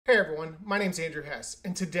Hey everyone, my name's Andrew Hess,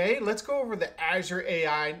 and today let's go over the Azure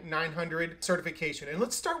AI 900 certification. And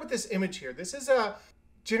let's start with this image here. This is a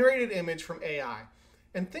generated image from AI.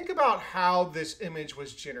 And think about how this image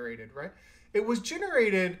was generated, right? It was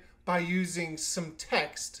generated by using some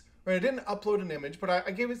text, right? I didn't upload an image, but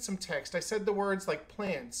I gave it some text. I said the words like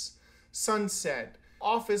plants, sunset,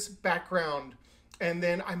 office background, and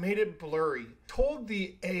then I made it blurry. Told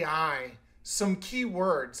the AI some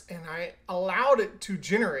keywords, and I allowed it to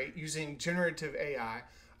generate, using generative AI,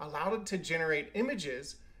 allowed it to generate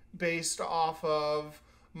images based off of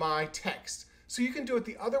my text. So you can do it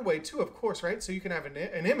the other way too, of course, right? So you can have an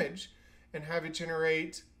image and have it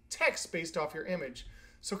generate text based off your image.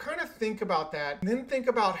 So kind of think about that, and then think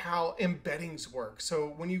about how embeddings work.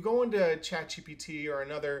 So when you go into ChatGPT or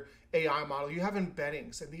another AI model, you have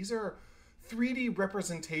embeddings, and these are 3D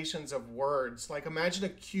representations of words. Like imagine a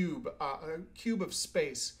cube of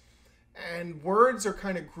space, and words are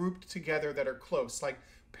kind of grouped together that are close. Like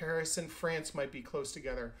Paris and France might be close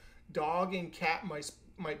together. Dog and cat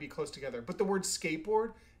might be close together. But the word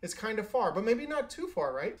skateboard is kind of far, but maybe not too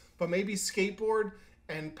far, right? But maybe skateboard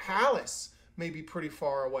and palace may be pretty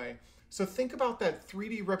far away. So think about that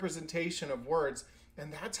 3D representation of words,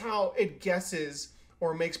 and that's how it guesses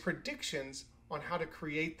or makes predictions on how to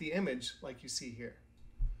create the image like you see here.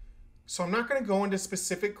 So I'm not going to go into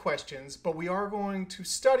specific questions, but we are going to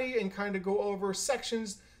study and kind of go over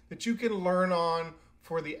sections that you can learn on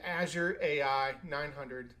for the Azure AI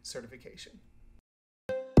 900 certification.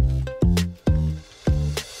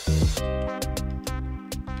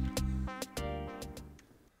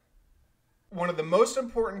 One of the most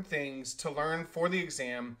important things to learn for the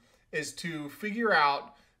exam is to figure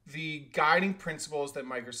out the guiding principles that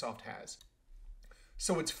Microsoft has.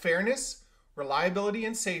 So it's fairness, reliability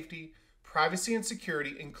and safety, privacy and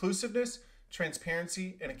security, inclusiveness,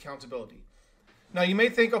 transparency, and accountability. Now you may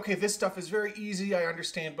think, okay, this stuff is very easy, I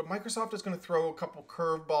understand, but Microsoft is going to throw a couple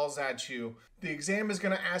curveballs at you. The exam is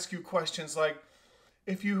going to ask you questions like,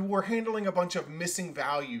 if you were handling a bunch of missing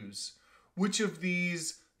values, which of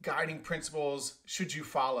these guiding principles should you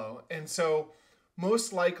follow? And so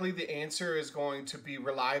most likely the answer is going to be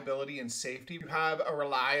reliability and safety. You have a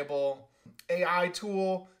reliable AI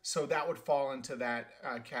tool, so that would fall into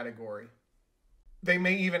that category. They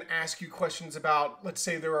may even ask you questions about, let's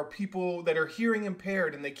say there are people that are hearing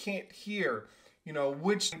impaired and they can't hear,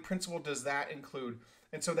 which principle does that include?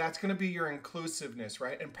 And so that's going to be your inclusiveness,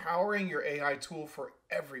 right? Empowering your AI tool for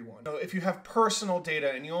everyone. So if you have personal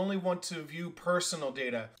data and you only want to view personal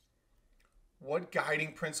data, what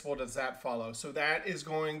guiding principle does that follow? So that is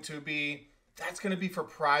going to be, that's going to be for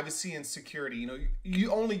privacy and security.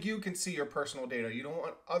 Only you can see your personal data. You don't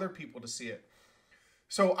want other people to see it.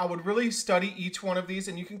 So I would really study each one of these,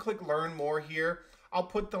 and you can click learn more here. I'll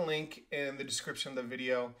put the link in the description of the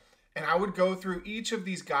video, and I would go through each of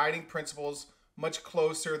these guiding principles much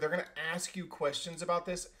closer. They're going to ask you questions about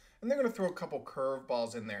this, and they're going to throw a couple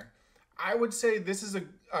curveballs in there. I would say this is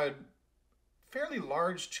a fairly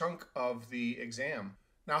large chunk of the exam.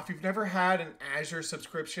 Now, if you've never had an Azure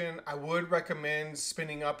subscription, I would recommend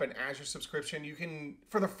spinning up an Azure subscription. You can,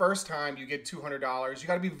 for the first time, you get $200. You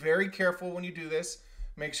got to be very careful when you do this.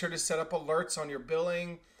 Make sure to set up alerts on your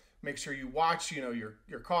billing. Make sure you watch,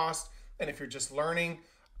 your cost. And if you're just learning,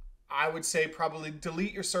 I would say probably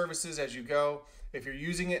delete your services as you go. If you're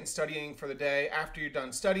using it and studying for the day, after you're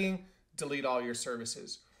done studying, delete all your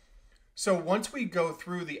services. So once we go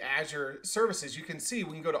through the Azure services, you can see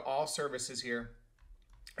we can go to all services here.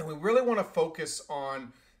 And we really want to focus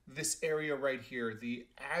on this area right here, the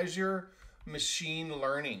Azure Machine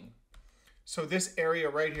Learning. So this area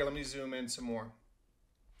right here, let me zoom in some more.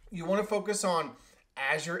 You want to focus on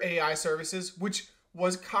Azure AI Services, which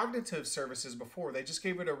was Cognitive Services before. They just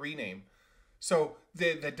gave it a rename. So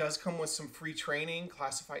that does come with some free training,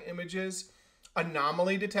 classify images,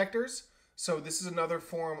 anomaly detectors. So this is another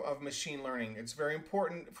form of machine learning. It's very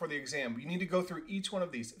important for the exam. You need to go through each one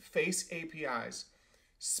of these. Face APIs,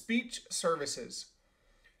 speech services,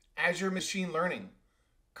 Azure Machine Learning,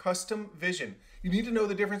 custom vision. You need to know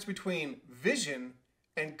the difference between vision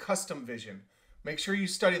and custom vision. Make sure you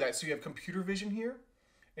study that. So you have computer vision here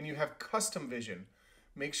and you have custom vision.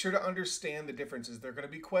 Make sure to understand the differences. There are going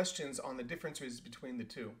to be questions on the differences between the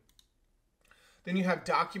two. Then you have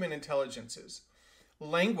document intelligences.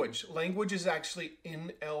 Language. Language is actually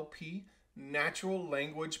NLP, natural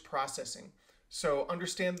language processing. So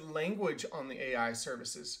understand language on the AI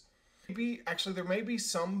services. There may be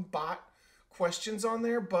some bot questions on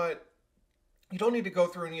there, but you don't need to go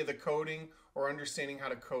through any of the coding or understanding how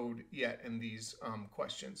to code yet in these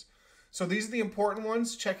questions. So these are the important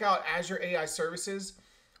ones. Check out Azure AI Services.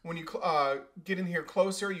 When you get in here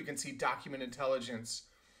closer, you can see document intelligence,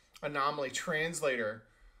 anomaly translator,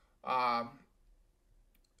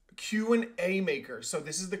 Q&A maker. So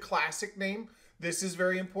this is the classic name. This is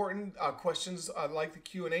very important. Questions like the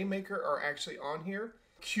Q&A maker are actually on here.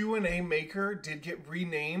 Q&A maker did get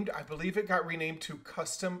renamed. I believe it got renamed to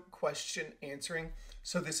custom question answering.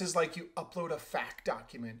 So this is like you upload a fact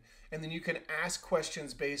document and then you can ask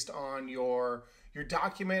questions based on your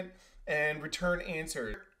document and return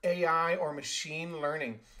answers. AI or machine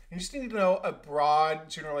learning. You just need to know a broad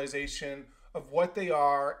generalization of what they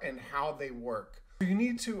are and how they work. You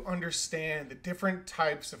need to understand the different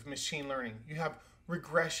types of machine learning. You have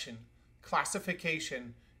regression,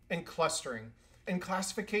 classification, and clustering. And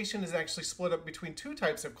classification is actually split up between two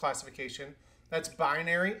types of classification. That's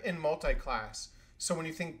binary and multi-class. So when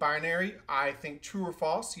you think binary, I think true or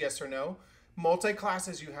false, yes or no. Multi-class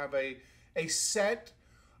is you have a set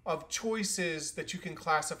of choices that you can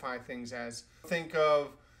classify things as. Think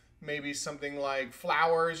of maybe something like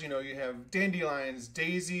flowers. You have dandelions,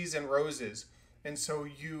 daisies, and roses. And so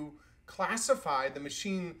you classify the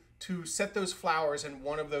machine to set those flowers in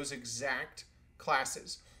one of those exact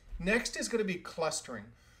classes. Next is going to be clustering.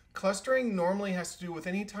 Clustering normally has to do with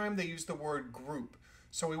any time they use the word group.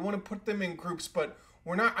 So we want to put them in groups, but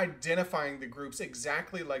we're not identifying the groups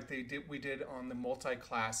exactly like we did on the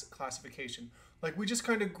multi-class classification. Like we just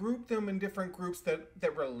kind of group them in different groups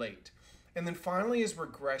that relate. And then finally is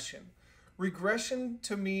regression. Regression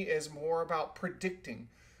to me is more about predicting.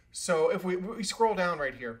 So if we scroll down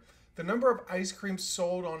right here, the number of ice creams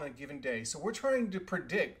sold on a given day. So we're trying to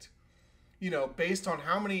predict, based on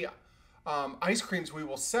how many ice creams we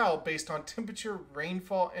will sell based on temperature,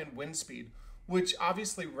 rainfall, and wind speed, which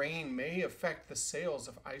obviously rain may affect the sales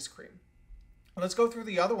of ice cream. Let's go through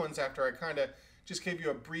the other ones after I kind of just gave you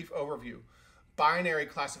a brief overview. Binary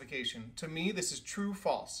classification. To me, this is true,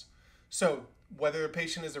 false. So whether a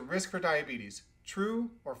patient is a risk for diabetes,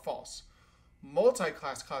 true or false.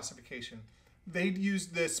 Multi-class classification. They'd use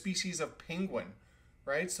the species of penguin,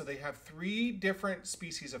 right? So they have 3 different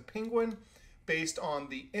species of penguin based on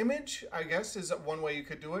the image, I guess, is one way you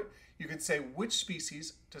could do it. You could say which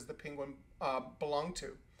species does the penguin belong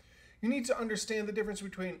to. You need to understand the difference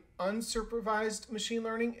between unsupervised machine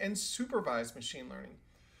learning and supervised machine learning.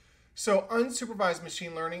 So unsupervised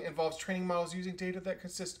machine learning involves training models using data that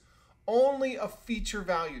consists only of feature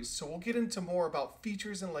values. So we'll get into more about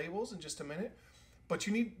features and labels in just a minute. But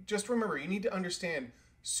just remember, you need to understand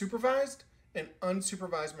supervised and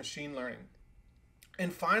unsupervised machine learning.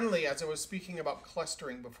 And finally, as I was speaking about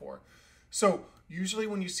clustering before, so usually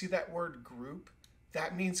when you see that word group,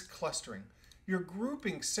 that means clustering. You're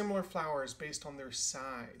grouping similar flowers based on their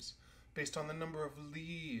size, based on the number of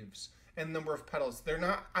leaves and number of petals. They're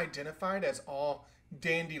not identified as all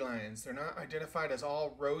dandelions. They're not identified as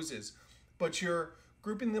all roses, but you're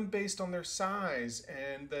grouping them based on their size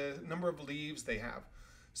and the number of leaves they have.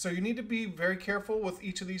 So you need to be very careful with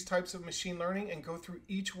each of these types of machine learning and go through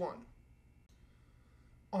each one.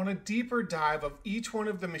 On a deeper dive of each one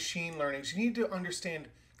of the machine learnings, you need to understand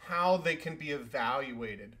how they can be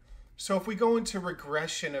evaluated. So if we go into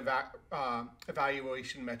regression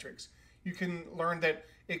evaluation metrics, you can learn that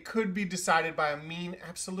it could be decided by a mean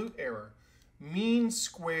absolute error, mean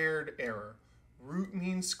squared error, root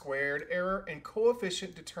mean squared error, and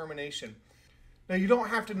coefficient determination. Now you don't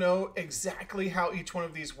have to know exactly how each one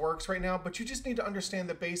of these works right now, but you just need to understand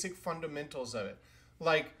the basic fundamentals of it.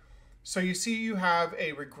 So you see you have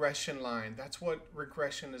a regression line. That's what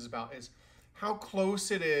regression is about, is how close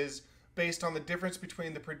it is based on the difference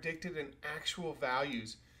between the predicted and actual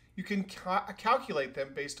values. You can calculate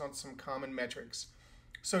them based on some common metrics.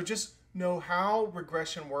 So just know how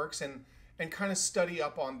regression works and kind of study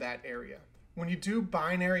up on that area. When you do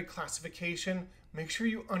binary classification, make sure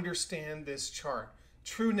you understand this chart.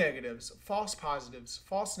 True negatives, false positives,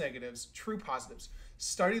 false negatives, true positives.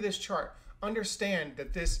 Study this chart. Understand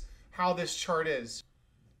that how this chart is.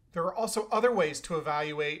 There are also other ways to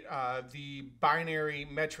evaluate the binary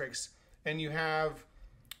metrics. And you have,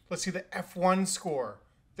 let's see, the F1 score,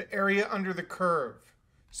 the area under the curve.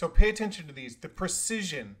 So pay attention to these. The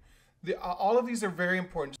precision. All of these are very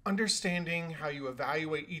important. Understanding how you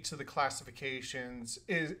evaluate each of the classifications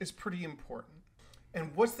is pretty important.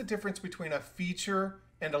 And what's the difference between a feature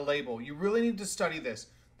and a label? You really need to study this.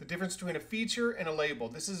 The difference between a feature and a label.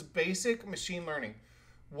 This is basic machine learning.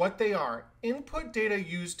 What they are: input data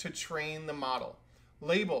used to train the model.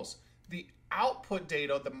 Labels, the output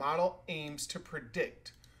data the model aims to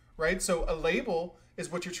predict, right? So a label is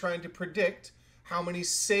what you're trying to predict, how many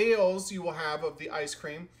sales you will have of the ice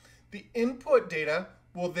cream. The input data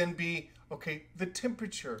will then be, okay, the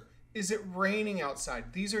temperature, Is it raining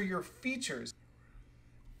outside? These are your features.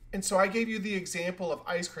 And so I gave you the example of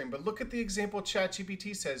ice cream, but look at the example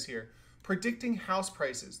ChatGPT says here. Predicting house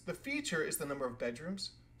prices. The feature is the number of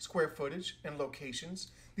bedrooms, square footage, and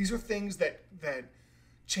locations. These are things that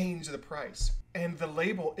change the price. And the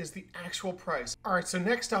label is the actual price. All right, so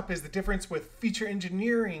next up is the difference with feature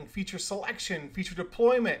engineering, feature selection, feature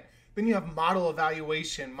deployment. Then you have model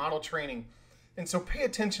evaluation, model training. And so pay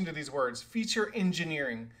attention to these words. Feature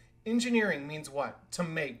engineering. Engineering means what? To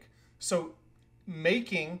make. So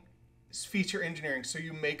making is feature engineering. So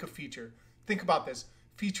you make a feature. Think about this.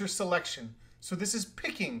 Feature selection. So this is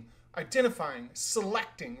picking, identifying,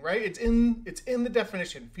 selecting, right? It's in the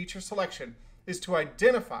definition. Feature selection is to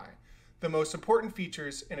identify the most important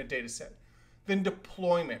features in a data set. Then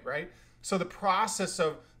deployment, right? So the process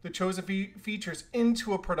of the chosen features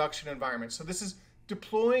into a production environment. So this is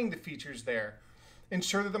deploying the features there.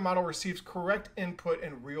 Ensure that the model receives correct input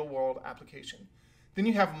in real-world application. Then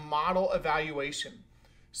you have model evaluation.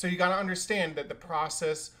 So you got to understand that the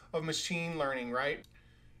process of machine learning, right?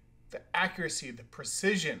 The accuracy, the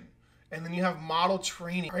precision, and then you have model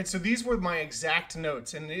training. All right, so these were my exact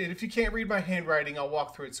notes. And if you can't read my handwriting, I'll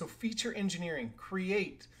walk through it. So feature engineering,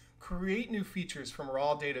 create new features from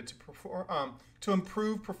raw data to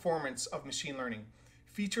improve performance of machine learning.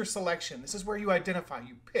 Feature selection, this is where you identify,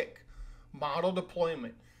 you pick. Model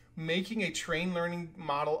deployment, making a trained learning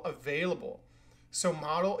model available. So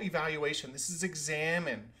model evaluation, this is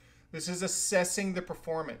examine. This is assessing the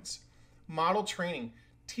performance. Model training,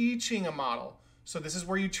 teaching a model. So this is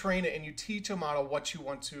where you train it and you teach a model what you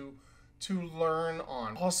want to learn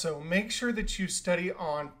on. Also, make sure that you study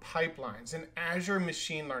on pipelines and Azure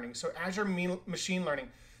machine learning. So Azure machine learning,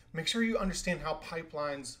 make sure you understand how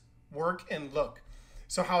pipelines work and look.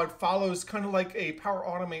 So how it follows kind of like a Power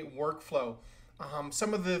Automate workflow.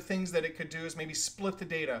 Some of the things that it could do is maybe split the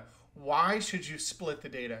data. Why should you split the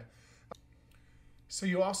data? So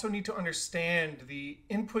you also need to understand the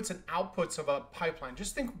inputs and outputs of a pipeline.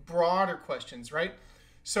 Just think broader questions, right?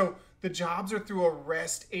 So the jobs are through a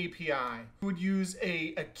REST API. You would use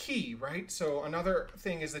a key, right? So another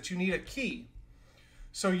thing is that you need a key.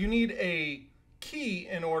 So you need a key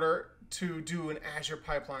in order to do an Azure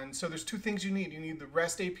pipeline. So there's two things you need. You need the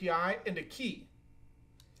REST API and a key.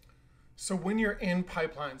 So when you're in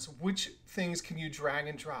pipelines, which things can you drag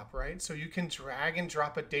and drop, right? So you can drag and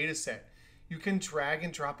drop a data set. You can drag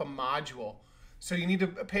and drop a module. So you need to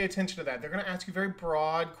pay attention to that. They're going to ask you very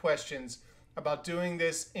broad questions about doing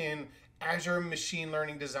this in Azure Machine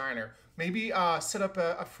Learning Designer. Maybe set up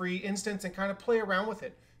a free instance and kind of play around with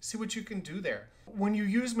it. See what you can do there. When you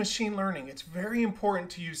use machine learning, it's very important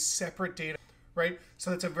to use separate data, right? So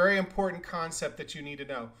that's a very important concept that you need to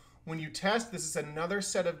know. When you test, this is another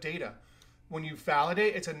set of data. When you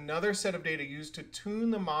validate, it's another set of data used to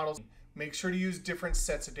tune the models. Make sure to use different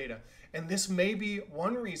sets of data. And this may be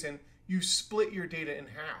one reason you split your data in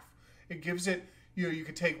half. It gives it, you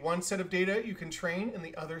could take one set of data you can train and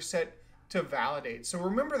the other set to validate. So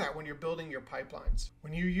remember that when you're building your pipelines.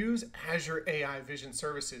 When you use Azure AI Vision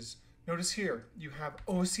Services, notice here, you have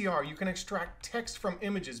OCR. You can extract text from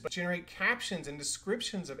images, but generate captions and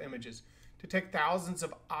descriptions of images, detect thousands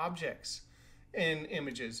of objects in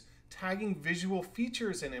images, tagging visual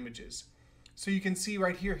features in images. So you can see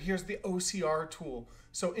right here, here's the OCR tool.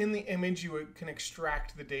 So in the image, you can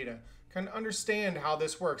extract the data. Kind of understand how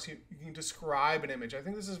this works. You can describe an image. I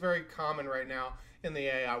think this is very common right now in the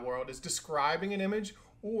AI world, is describing an image,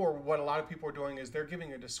 or what a lot of people are doing is they're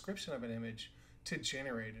giving a description of an image to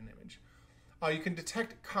generate an image. You can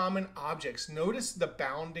detect common objects. Notice the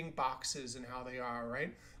bounding boxes and how they are,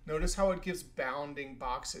 right? Notice how it gives bounding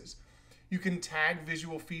boxes. You can tag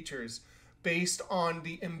visual features based on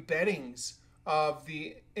the embeddings of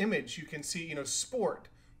the image. You can see, sport,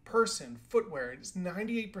 person, footwear. It's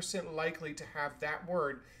 98% likely to have that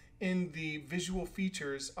word in the visual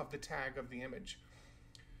features of the tag of the image.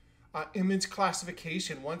 Image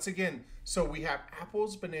classification, once again, so we have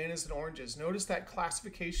apples, bananas, and oranges. Notice that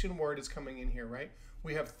classification word is coming in here, right?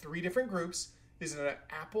 We have three different groups. Is it an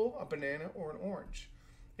apple, a banana, or an orange?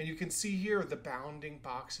 And you can see here the bounding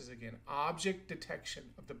boxes again, object detection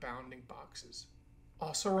of the bounding boxes.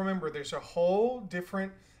 Also remember, there's a whole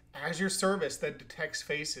different Azure service that detects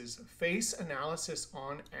faces, face analysis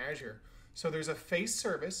on Azure. So there's a face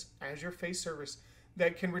service, Azure face service,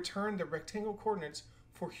 that can return the rectangle coordinates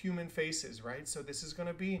for human faces, right? So this is going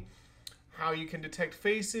to be how you can detect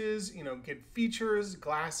faces, get features,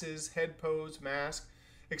 glasses, head pose, mask,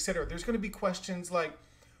 etc. There's going to be questions like,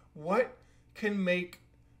 what can make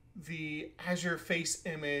the Azure face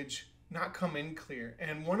image not come in clear?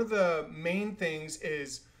 And one of the main things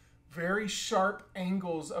is very sharp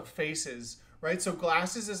angles of faces, right? So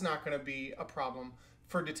glasses is not going to be a problem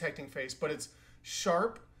for detecting face, but it's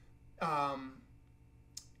sharp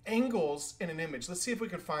angles in an image. Let's see if we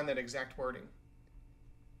can find that exact wording.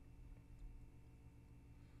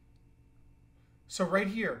 So right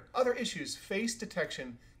here, other issues, face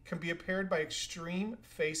detection can be impaired by extreme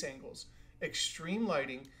face angles, extreme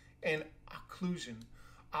lighting, and occlusion.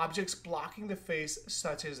 Objects blocking the face,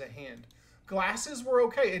 such as a hand. Glasses were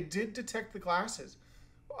okay. It did detect the glasses.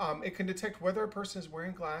 It can detect whether a person is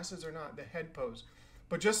wearing glasses or not, the head pose.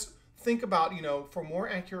 But just think about, for more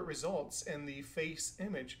accurate results in the face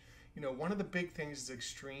image, one of the big things is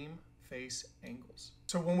extreme face angles.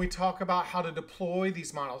 So when we talk about how to deploy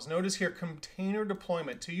these models, notice here container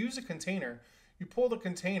deployment. To use a container, you pull the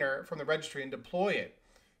container from the registry and deploy it.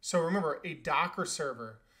 So remember, a Docker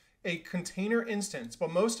server, a container instance,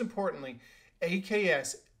 but most importantly,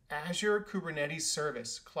 AKS, Azure Kubernetes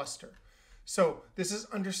Service Cluster. So this is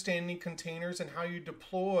understanding containers and how you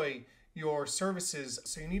deploy your services.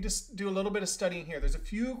 So you need to do a little bit of studying here. There's a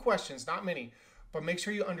few questions, not many, but make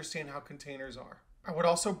sure you understand how containers are. I would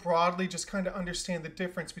also broadly just kind of understand the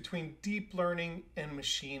difference between deep learning and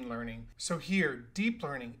machine learning. So here, deep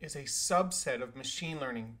learning is a subset of machine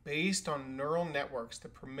learning based on neural networks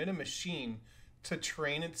that permit a machine to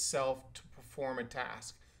train itself to perform a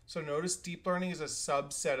task. So notice deep learning is a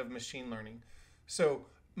subset of machine learning. So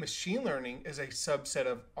machine learning is a subset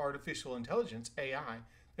of artificial intelligence, AI,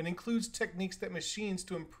 that includes techniques that machines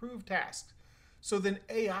to improve tasks. So then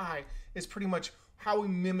AI is pretty much how we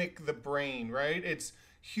mimic the brain, right? It's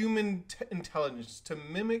human intelligence, to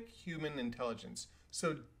mimic human intelligence.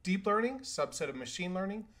 So deep learning, subset of machine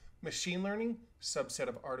learning, subset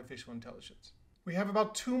of artificial intelligence. We have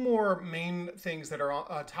about two more main things that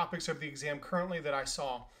are topics of the exam currently that I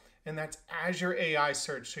saw, and that's Azure AI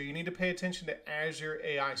Search. So you need to pay attention to Azure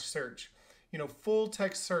AI Search. Full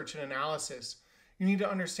text search and analysis. You need to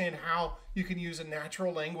understand how you can use a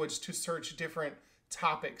natural language to search different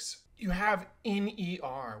topics. You have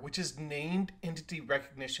NER, which is named entity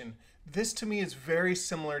recognition. This to me is very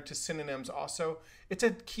similar to synonyms also. It's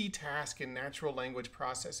a key task in natural language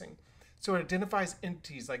processing. So it identifies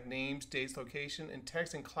entities like names, dates, location, and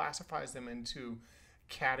text and classifies them into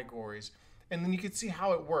categories. And then you can see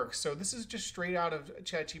how it works. So this is just straight out of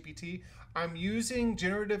ChatGPT. I'm using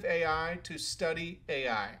generative AI to study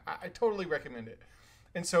AI. I totally recommend it.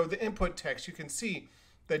 And so the input text, you can see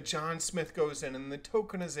that John Smith goes in, and the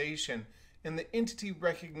tokenization and the entity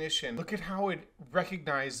recognition. Look at how it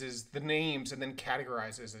recognizes the names and then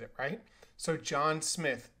categorizes it, right? So John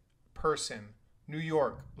Smith, person, New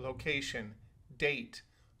York, location, date,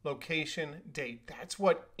 location, date. That's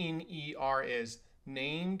what NER is,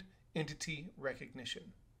 named entity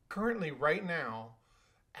recognition. Currently, right now,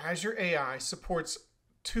 Azure AI supports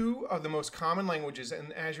two of the most common languages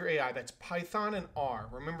in Azure AI. That's Python and R.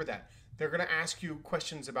 Remember that. They're going to ask you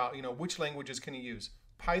questions about, which languages can you use?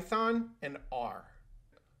 Python and R.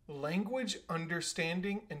 Language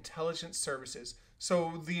Understanding Intelligence Services.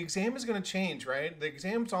 So the exam is going to change, right? The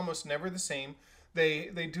exam's almost never the same.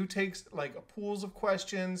 They do take like pools of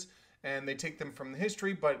questions and they take them from the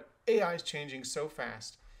history, but AI is changing so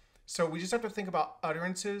fast. So we just have to think about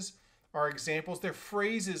utterances or examples. They're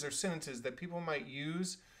phrases or sentences that people might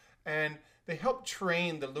use, and they help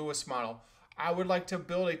train the Lewis model. I would like to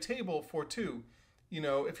build a table for two.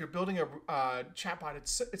 If you're building a chatbot,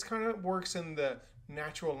 it's kind of works in the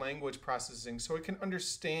natural language processing, so it can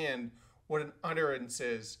understand what an utterance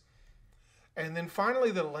is. And then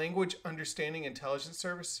finally, the Language Understanding Intelligence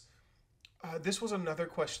Service. This was another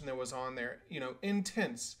question that was on there.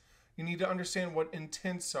 Intents. You need to understand what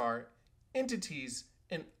intents are. Entities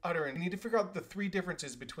and utterance. You need to figure out the three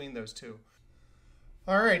differences between those two.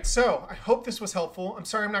 All right, so I hope this was helpful. I'm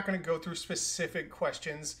sorry I'm not going to go through specific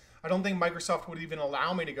questions. I don't think Microsoft would even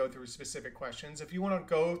allow me to go through specific questions. If you want to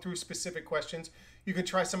go through specific questions, you can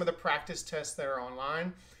try some of the practice tests that are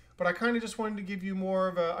online. But I kind of just wanted to give you more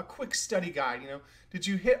of a quick study guide. Did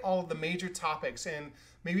you hit all of the major topics? And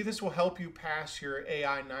maybe this will help you pass your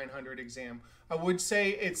AI 900 exam. I would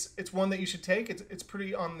say it's one that you should take. It's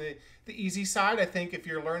pretty on the easy side. I think if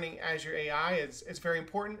you're learning Azure AI, it's very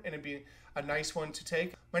important, and it'd be a nice one to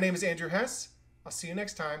take. My name is Andrew Hess. I'll see you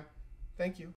next time. Thank you.